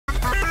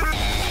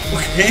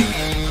Okay.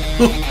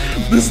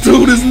 This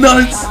dude is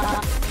nuts.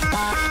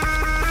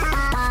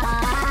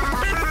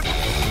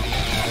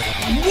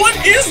 What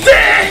is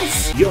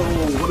this? Yo,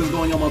 what is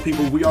going on, my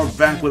people? We are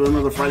back with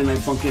another Friday Night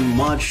Funkin'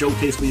 mod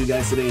showcase for you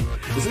guys today.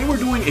 And today we're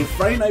doing a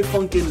Friday Night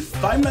Funkin'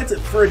 Five Nights at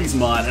Freddy's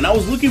mod, and I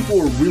was looking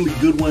for a really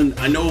good one.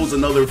 I know it was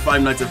another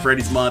Five Nights at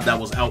Freddy's mod that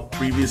was out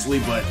previously,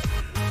 but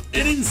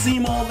it didn't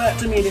seem all that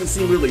to me. It didn't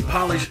seem really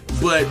polished,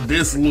 but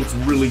this looks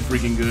really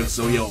freaking good.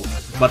 So yo,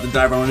 about to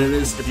dive on into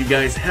this. If you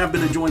guys have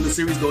been enjoying the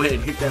series, go ahead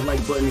and hit that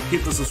like button,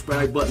 hit the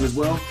subscribe button as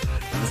well.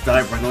 And let's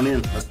dive right on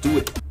in. Let's do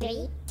it.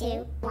 3,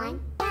 2, 1,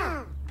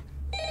 go!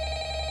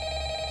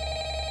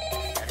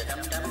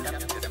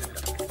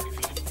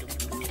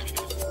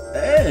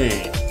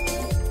 Hey!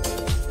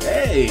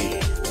 Hey!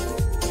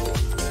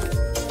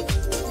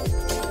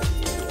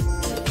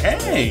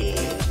 Hey!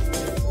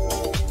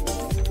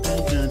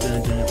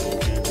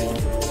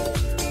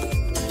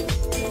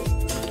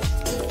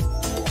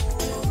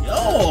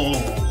 Yo!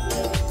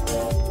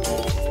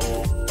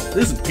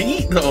 This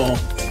beat though!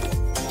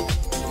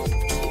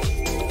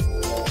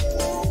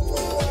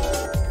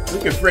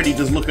 Look at Freddy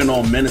just looking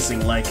all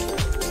menacing like.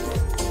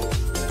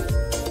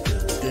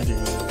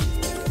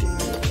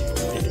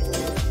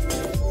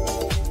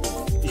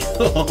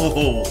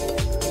 Yo!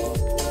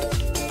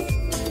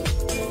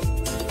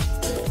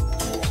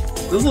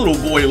 This little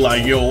boy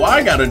like, yo,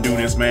 I gotta do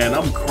this, man.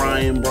 I'm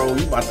crying, bro.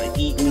 You about to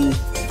eat me.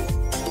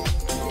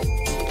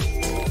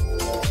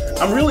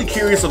 I'm really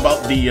curious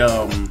about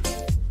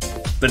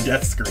the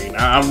death screen.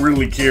 I'm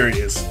really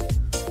curious.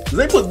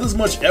 They put this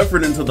much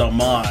effort into the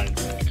mod.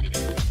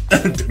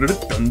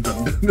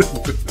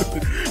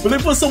 But they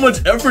put so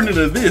much effort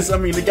into this. I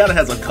mean, it gotta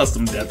has a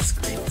custom death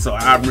screen. So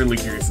I'm really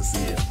curious to see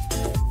it.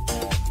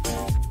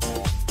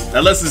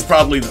 Unless it's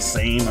probably the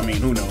same. I mean,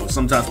 who knows?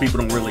 Sometimes people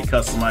don't really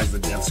customize the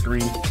death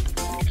screen.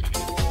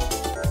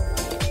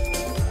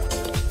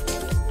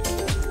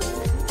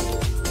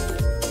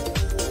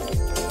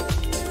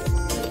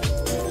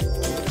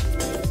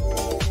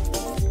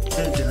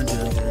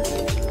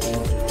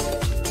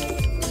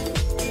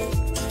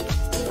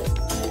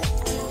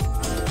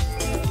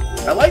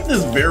 I like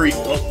this very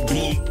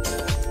upbeat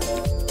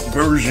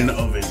version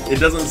of it. It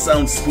doesn't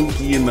sound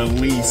spooky in the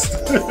least.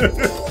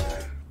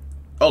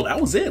 Oh,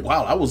 that was it.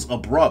 Wow, that was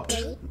abrupt.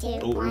 3, 2,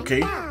 Oh, 1, okay.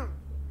 go!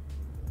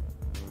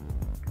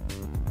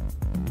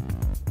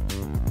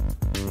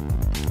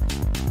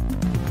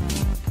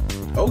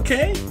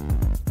 Okay.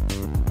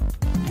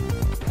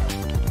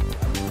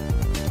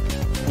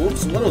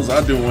 Whoops, what was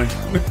I doing?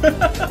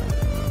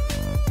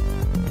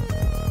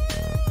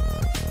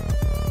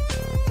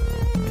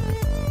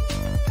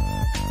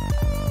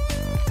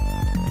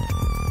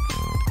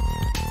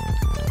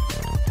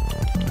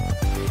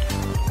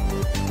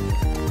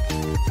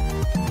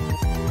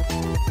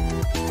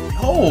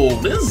 Oh,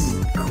 this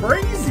is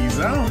crazy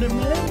sounding,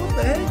 man. What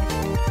the heck?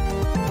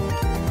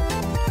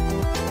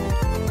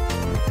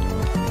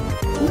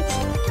 Oops.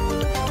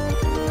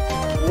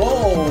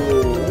 Whoa,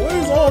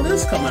 where's all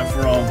this coming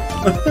from?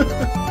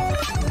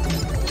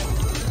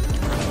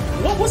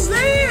 What was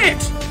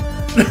that?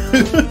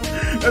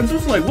 I'm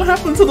just like, what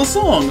happened to the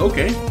song?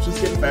 Okay,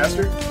 just getting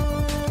faster.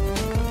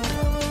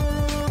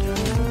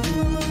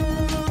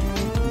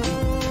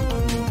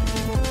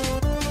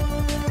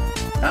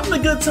 Having a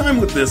good time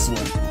with this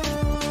one.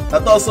 I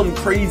thought some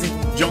crazy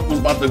junk was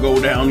about to go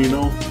down, you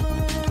know?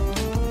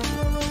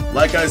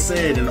 Like I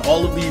said, in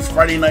all of these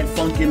Friday Night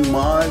Funkin'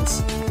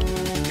 mods,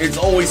 it's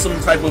always some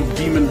type of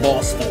demon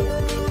boss form.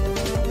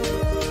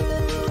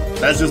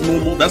 That's just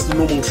normal, that's the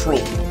normal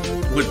trope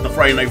with the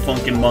Friday Night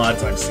Funkin'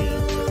 mods I've seen.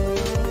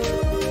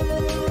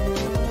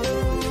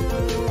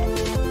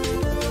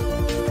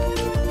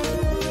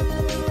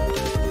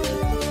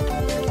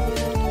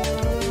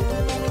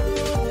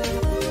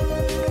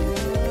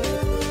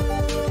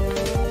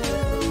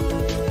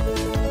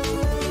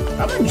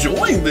 I'm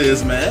enjoying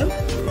this, man.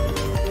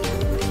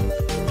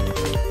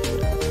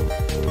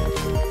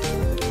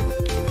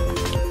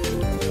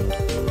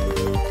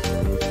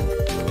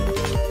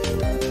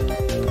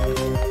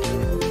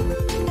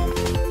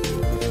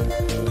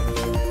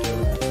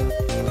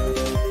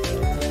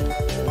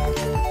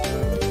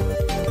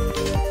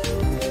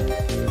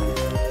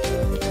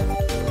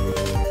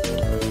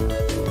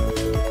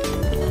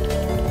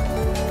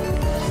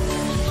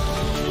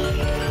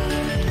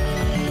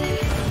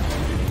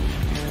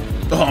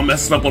 Oh, I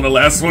messed up on the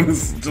last one.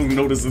 Just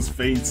notice his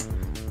face.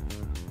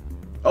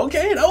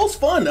 Okay, that was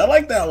fun. I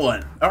like that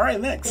one. All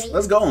right, next. 3,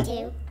 Let's go.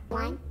 2,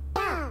 1,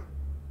 go!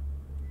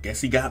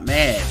 Guess he got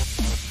mad.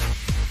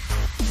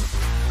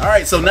 All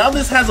right, so now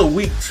this has a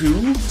week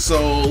 2.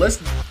 So let's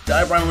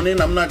dive right on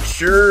in. I'm not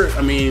sure.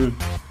 I mean,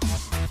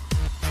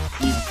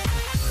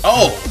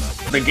 oh,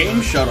 the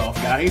game shut off,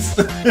 guys.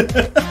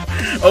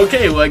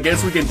 Okay, well, I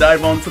guess we can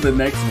dive on to the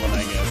next one,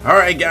 I guess.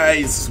 Alright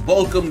guys,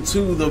 welcome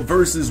to the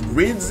versus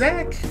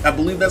Ridzak. I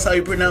believe that's how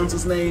you pronounce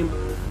his name.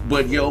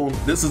 But yo,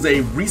 this is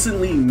a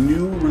recently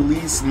new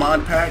release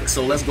mod pack,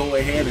 so let's go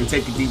ahead and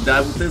take a deep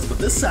dive with this. But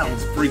this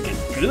sounds freaking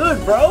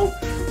good, bro.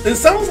 It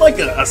sounds like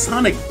a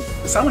Sonic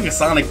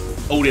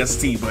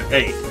ODST, but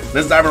hey,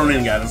 let's dive on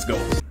in, guys. Let's go.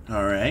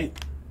 All right.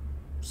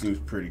 Seems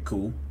pretty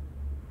cool.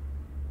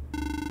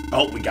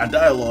 Oh, we got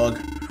dialogue.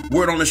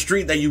 Word on the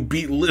street that you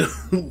beat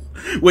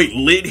wait,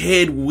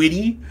 Lithead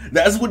Whitty?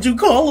 That's what you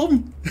call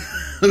him?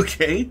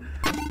 Okay.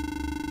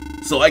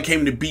 So I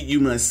came to beat you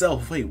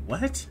myself. Wait,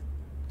 what?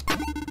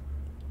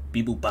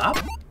 Beep boop bop?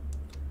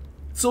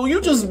 So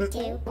you just...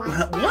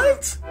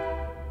 What?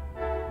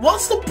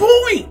 What's the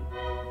point?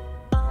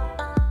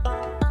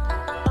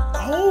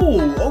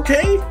 Oh,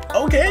 okay.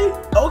 Okay.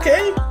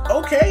 Okay.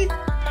 Okay.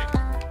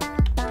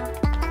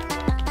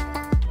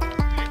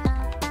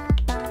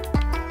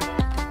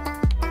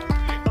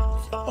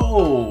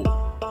 Oh.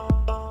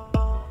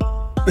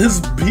 This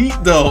beat,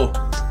 though.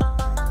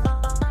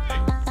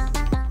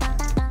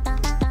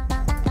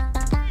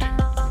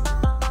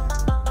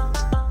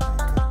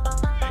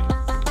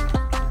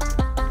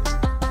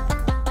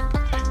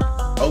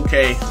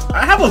 Okay,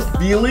 I have a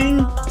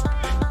feeling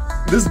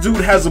this dude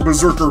has a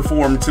berserker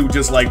form too,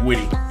 just like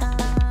Whitty.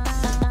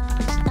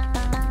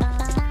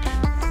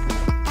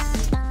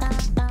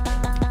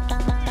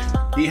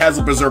 He has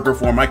a berserker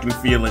form, I can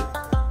feel it.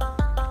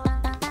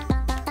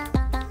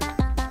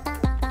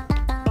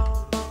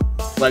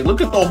 Like, look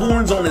at the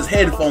horns on his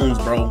headphones,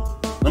 bro.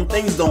 Them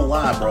things don't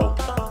lie, bro.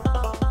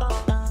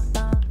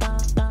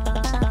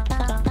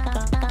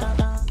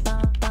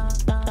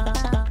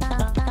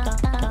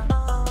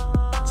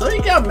 So he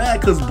got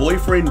mad because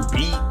boyfriend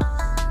beat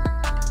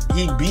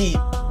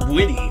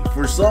Whitty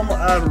for some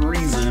odd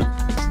reason.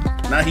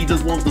 Now he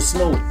just wants the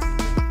smoke.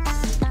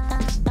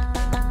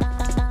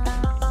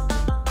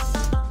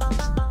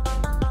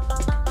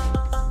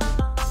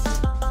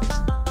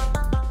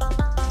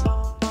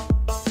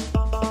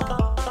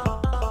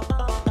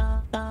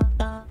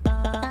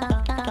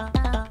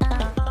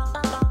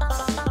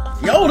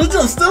 Yo, this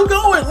is still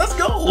going. Let's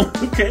go.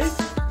 Okay.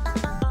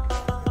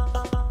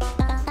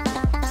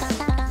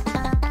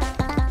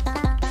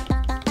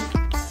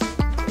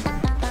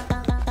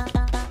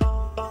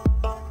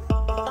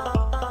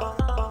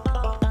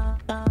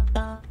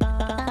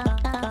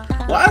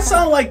 Why I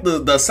sound like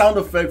the sound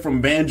effect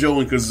from Banjo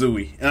and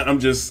Kazooie? I'm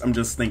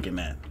just thinking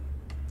that.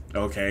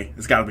 Okay,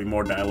 it's gotta be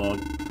more dialogue.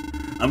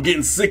 I'm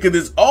getting sick of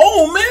this.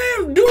 Oh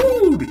man,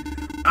 dude!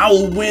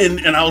 I'll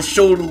win and I'll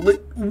show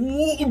the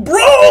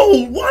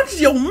bro! Watch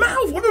your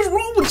mouth! What is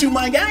wrong with you,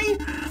 my guy?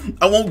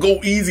 I won't go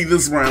easy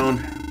this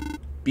round.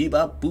 Beep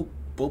bop boop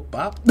boop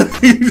bop.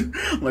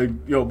 Like,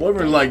 yo,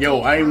 boyfriend's like, yo,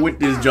 I ain't with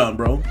this jump,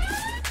 bro.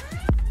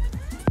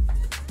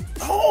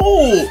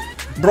 Oh!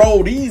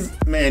 Bro, these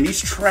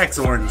tracks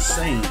are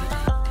insane.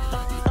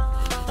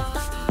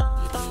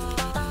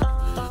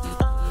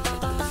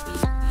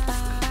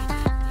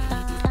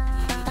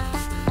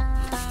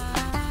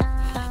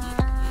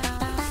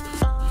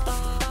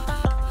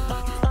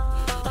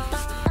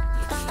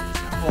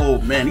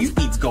 Oh man, these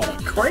beats going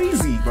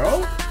crazy,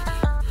 bro.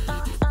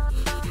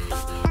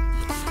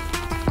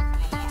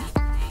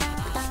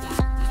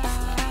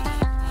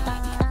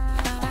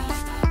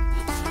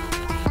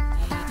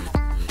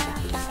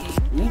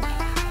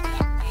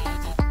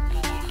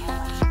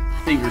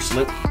 Finger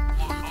slip.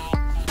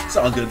 It's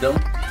all good though.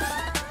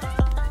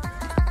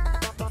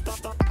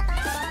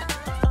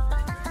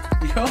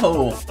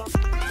 Yo.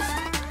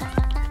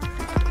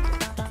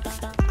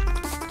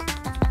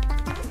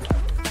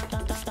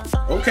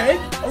 Okay,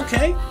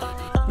 okay.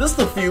 Missed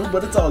a few,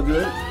 but it's all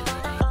good.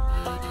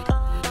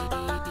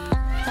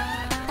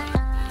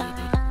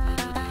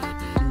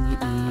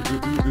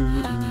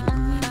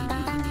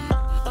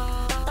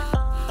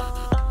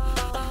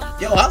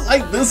 Yo, I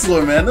like this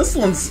one, man. This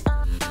one's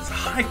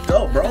hyped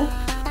up, bro.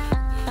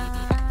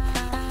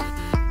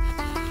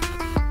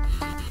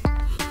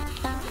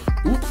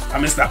 Oop, I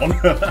missed that one.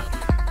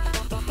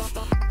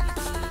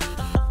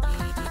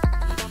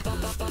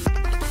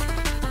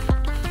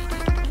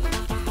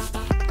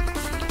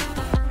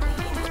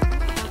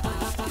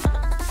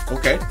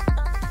 Okay.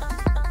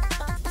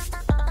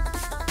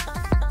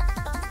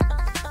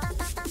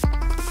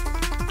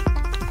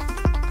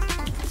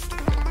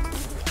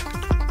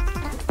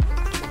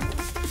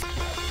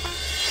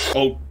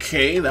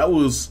 Okay, that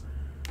was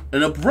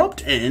an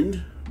abrupt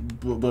end,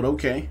 but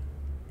okay.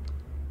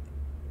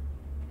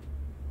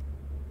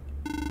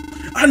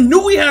 I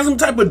knew he had some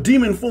type of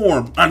demon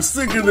form. I'm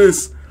sick of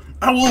this.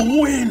 I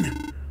will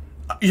win.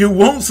 You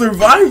won't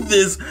survive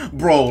this.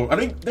 Bro, I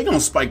think they're gonna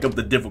spike up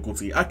the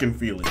difficulty. I can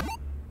feel it.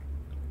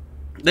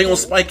 They're gonna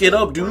spike it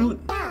up, dude.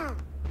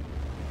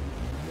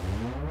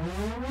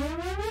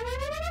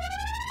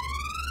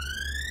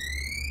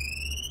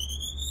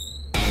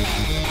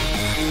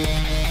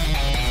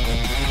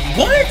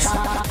 What?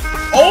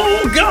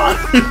 Oh god!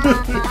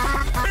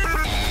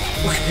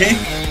 Okay.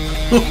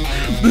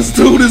 This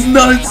dude is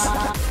nuts.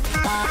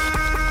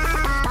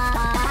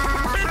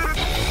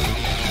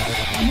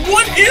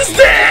 What is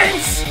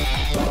this?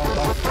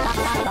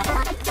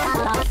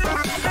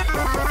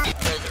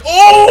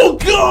 Oh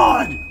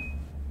god!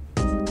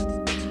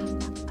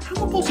 How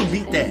am I supposed to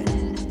beat that?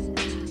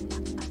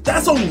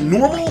 That's so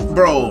normal,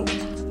 bro.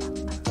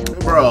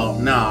 Bro,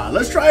 nah.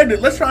 Let's try it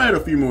a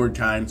few more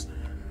times.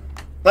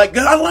 Like,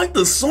 I like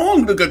the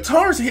song. The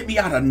guitars hit me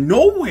out of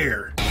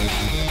nowhere.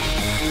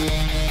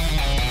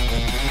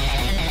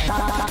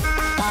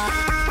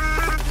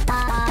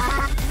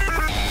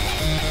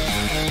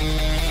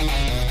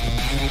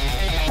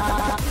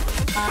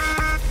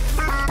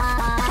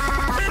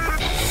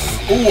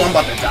 Ooh, I'm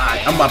about to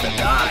die. I'm about to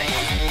die.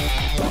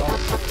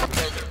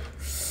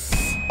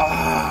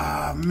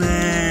 Ah,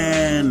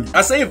 man.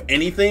 I say, if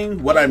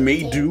anything, what I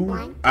may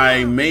do,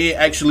 I may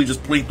actually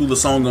just play through the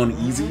song on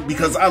easy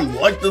because I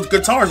like the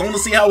guitars. I want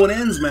to see how it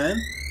ends, man.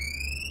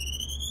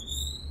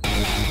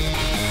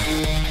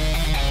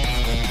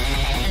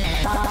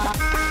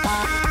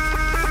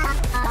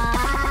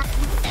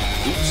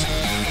 Oops.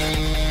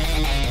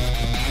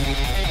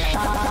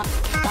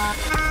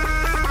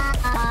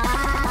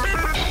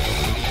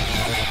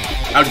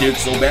 I did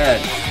so bad.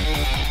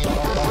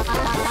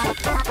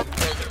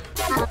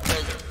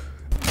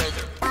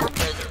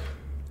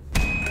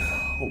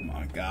 Oh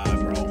my god,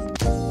 bro.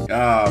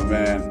 Ah,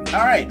 man.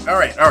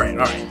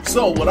 Alright.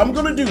 So what I'm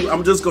gonna do,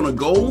 I'm just gonna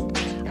go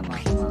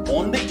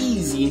on the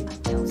easy,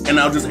 and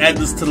I'll just add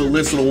this to the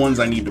list of the ones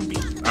I need to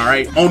beat.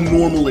 Alright? On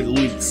normal at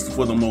least,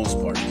 for the most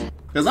part.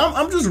 Because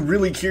I'm just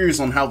really curious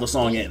on how the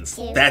song ends.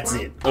 That's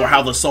it. Or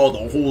how the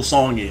whole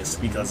song is.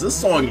 Because this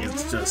song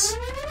is just...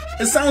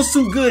 It sounds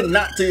too good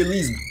not to at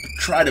least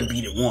try to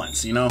beat it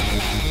once, you know?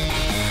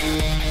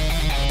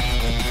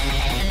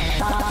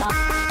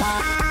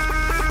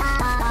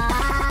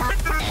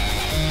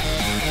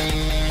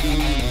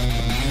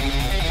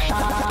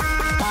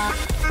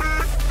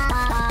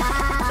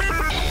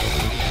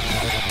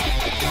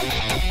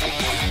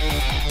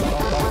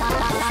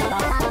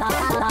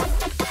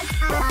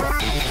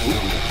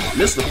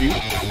 Missed a few.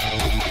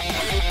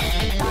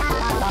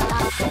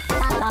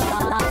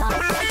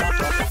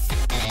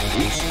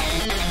 Oops.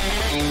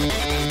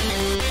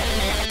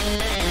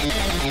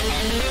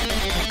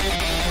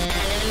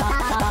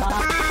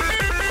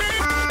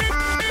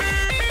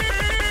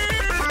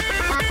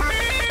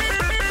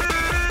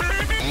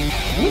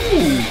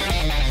 Ooh.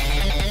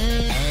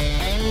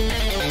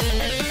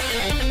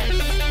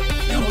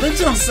 Yo, that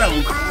jump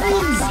sound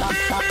crazy.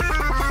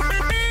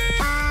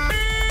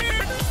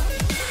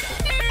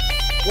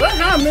 Well,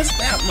 how I missed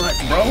that much,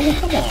 bro?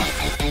 Come on.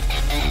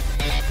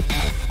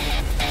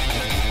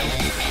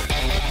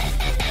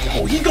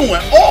 Oh, he going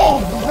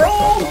off, bro.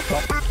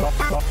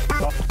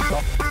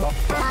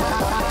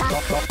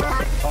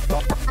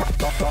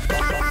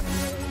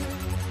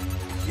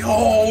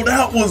 Yo,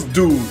 that was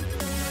dude.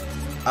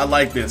 I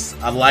like this.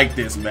 I like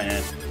this,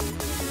 man.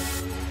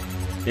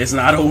 It's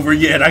not over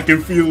yet. I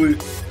can feel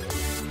it.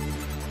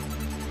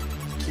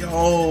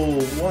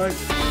 Yo, what?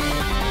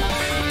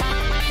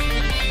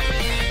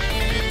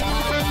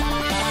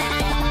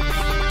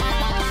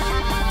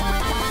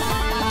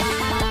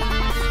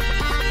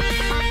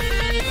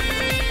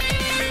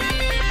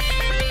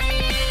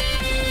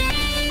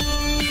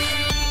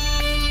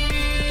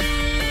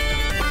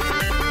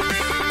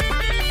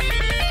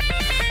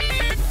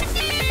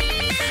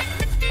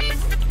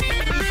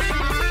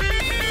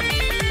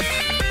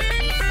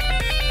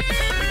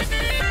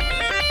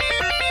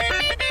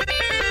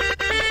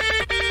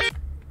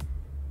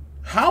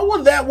 How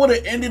would that would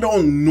have ended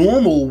on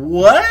normal?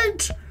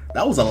 What?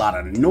 That was a lot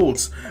of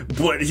notes.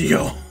 But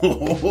yo,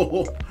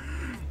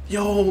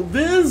 yo,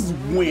 this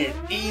went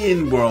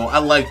in, bro. I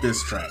like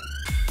this track.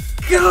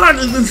 God,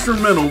 this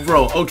instrumental,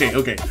 bro. Okay.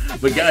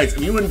 But guys,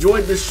 if you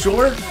enjoyed this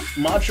short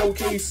mod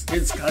showcase,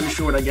 it's kind of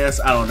short, I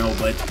guess. I don't know,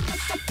 but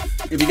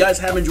if you guys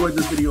have enjoyed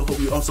this video, hope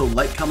you also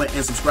like, comment,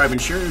 and subscribe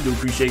and share. I do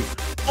appreciate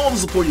all the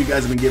support you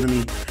guys have been giving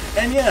me.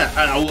 And yeah,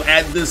 I will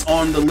add this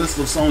on the list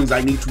of songs I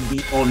need to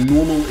beat on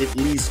normal at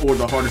least, or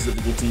the hardest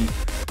difficulty,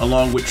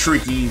 along with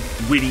Tricky,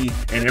 Whitty,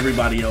 and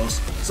everybody else.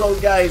 So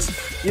guys,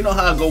 you know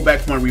how I go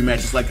back for my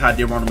rematches like how I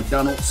did Ronald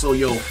McDonald. So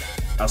yo,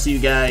 I'll see you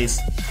guys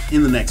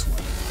in the next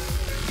one.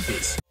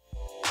 Peace.